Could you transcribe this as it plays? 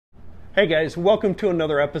Hey guys, welcome to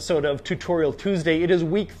another episode of Tutorial Tuesday. It is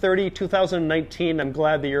week 30, 2019. I'm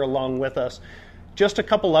glad that you're along with us. Just a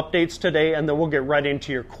couple updates today and then we'll get right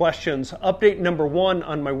into your questions. Update number one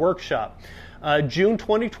on my workshop. June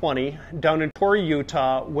 2020, down in Torrey,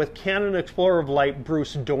 Utah, with Canon Explorer of Light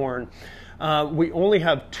Bruce Dorn. We only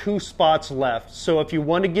have 2 spots left, so if you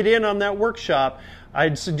want to get in on that workshop,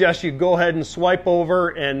 I'd suggest you go ahead and swipe over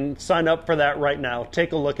and sign up for that right now.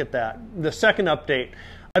 Take a look at that. The second update.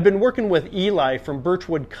 I've been working with Eli from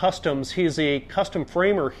Birchwood Customs. He's a custom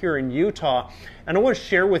framer here in Utah, and I want to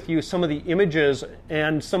share with you some of the images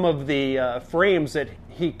and some of the frames that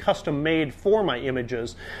he custom made for my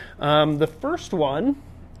images. The first one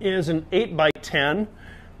is an 8x10.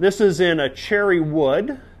 This is in a cherry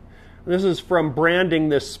wood. This is from branding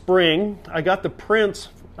this spring. I got the prints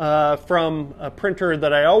from a printer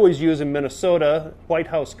that I always use in Minnesota, White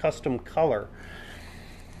House Custom Color.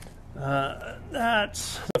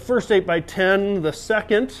 That's the first 8x10. The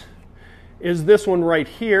second is this one right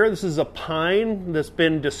here. This is a pine that's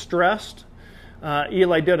been distressed.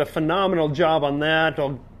 Eli did a phenomenal job on that.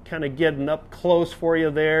 I'll kind of get an up close for you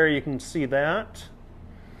there. You can see that.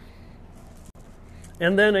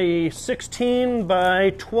 And then a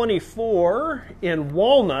 16x24 in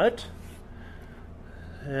walnut.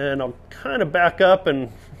 And I'll kind of back up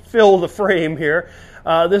and fill the frame here.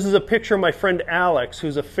 This is a picture of my friend Alex,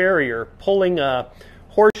 who's a farrier, pulling a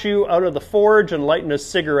horseshoe out of the forge and lighting a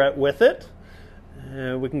cigarette with it.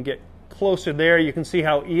 We can get closer there. You can see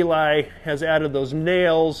how Eli has added those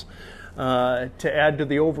nails to add to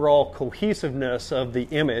the overall cohesiveness of the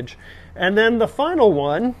image. And then the final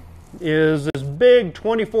one is this big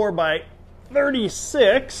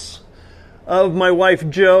 24x36 of my wife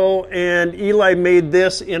Jo, and Eli made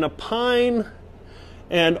this in a pine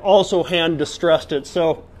and also hand distressed it.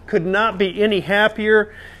 So could not be any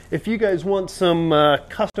happier. If you guys want some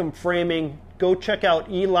custom framing, go check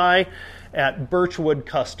out Eli at Birchwood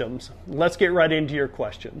Customs. Let's get right into your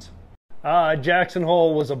questions. Jackson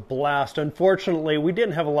Hole was a blast. Unfortunately, we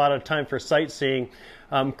didn't have a lot of time for sightseeing.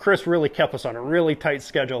 Chris really kept us on a really tight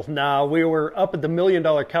schedule. Now, we were up at the $1 Million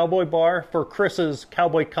Cowboy Bar for Chris's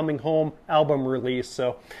Cowboy Coming Home album release,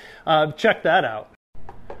 so check that out.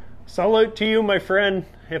 Salute to you, my friend.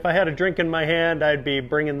 If I had a drink in my hand, I'd be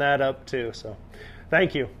bringing that up too, so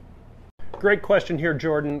thank you. Great question here,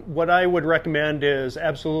 Jordan. What I would recommend is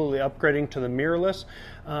absolutely upgrading to the mirrorless,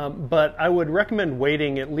 but I would recommend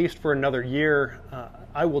waiting at least for another year.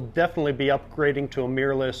 I will definitely be upgrading to a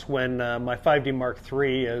mirrorless when my 5D Mark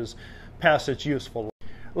III is past its useful life.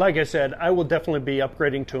 Like I said, I will definitely be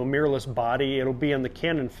upgrading to a mirrorless body. It'll be in the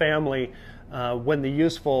Canon family when the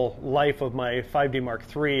useful life of my 5D Mark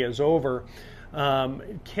III is over.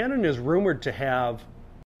 Canon is rumored to have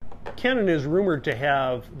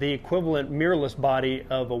the equivalent mirrorless body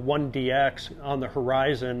of a 1DX on the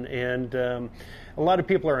horizon, and a lot of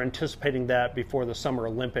people are anticipating that before the Summer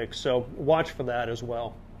Olympics, so watch for that as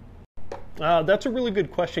well. That's a really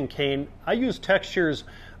good question, Kane. I use textures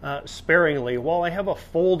sparingly. While I have a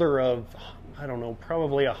folder of, I don't know,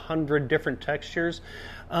 probably 100 different textures,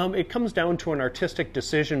 it comes down to an artistic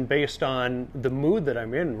decision based on the mood that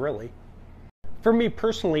I'm in, really. For me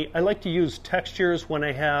personally, I like to use textures when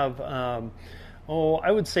I have, I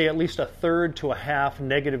would say at least 1/3 to 1/2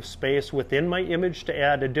 negative space within my image to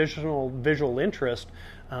add additional visual interest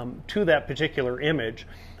to that particular image.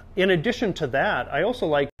 In addition to that, I also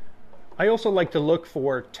like to look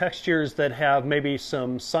for textures that have maybe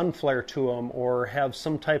some sun flare to them or have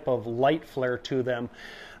some type of light flare to them.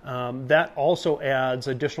 That also adds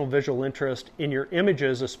additional visual interest in your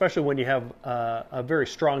images, especially when you have a very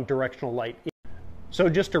strong directional light. So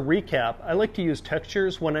just to recap, I like to use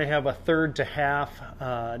textures when I have 1/3 to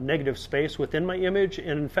 1/2 negative space within my image.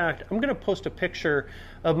 And in fact, I'm going to post a picture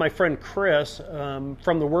of my friend Chris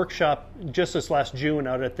from the workshop just this last June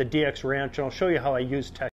out at the DX Ranch, and I'll show you how I use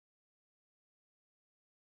textures.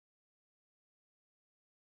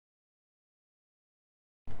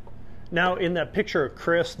 Now, in that picture of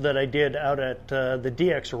Chris that I did out at the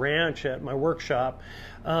DX Ranch at my workshop,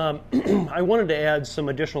 I wanted to add some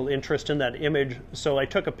additional interest in that image, so I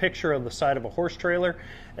took a picture of the side of a horse trailer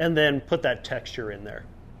and then put that texture in there.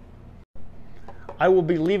 I will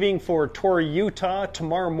be leaving for Torrey, Utah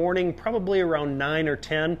tomorrow morning, probably around 9 or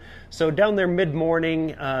 10. So down there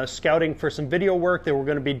mid-morning, scouting for some video work that we're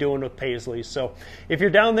going to be doing with Paisley. So if you're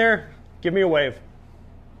down there, give me a wave.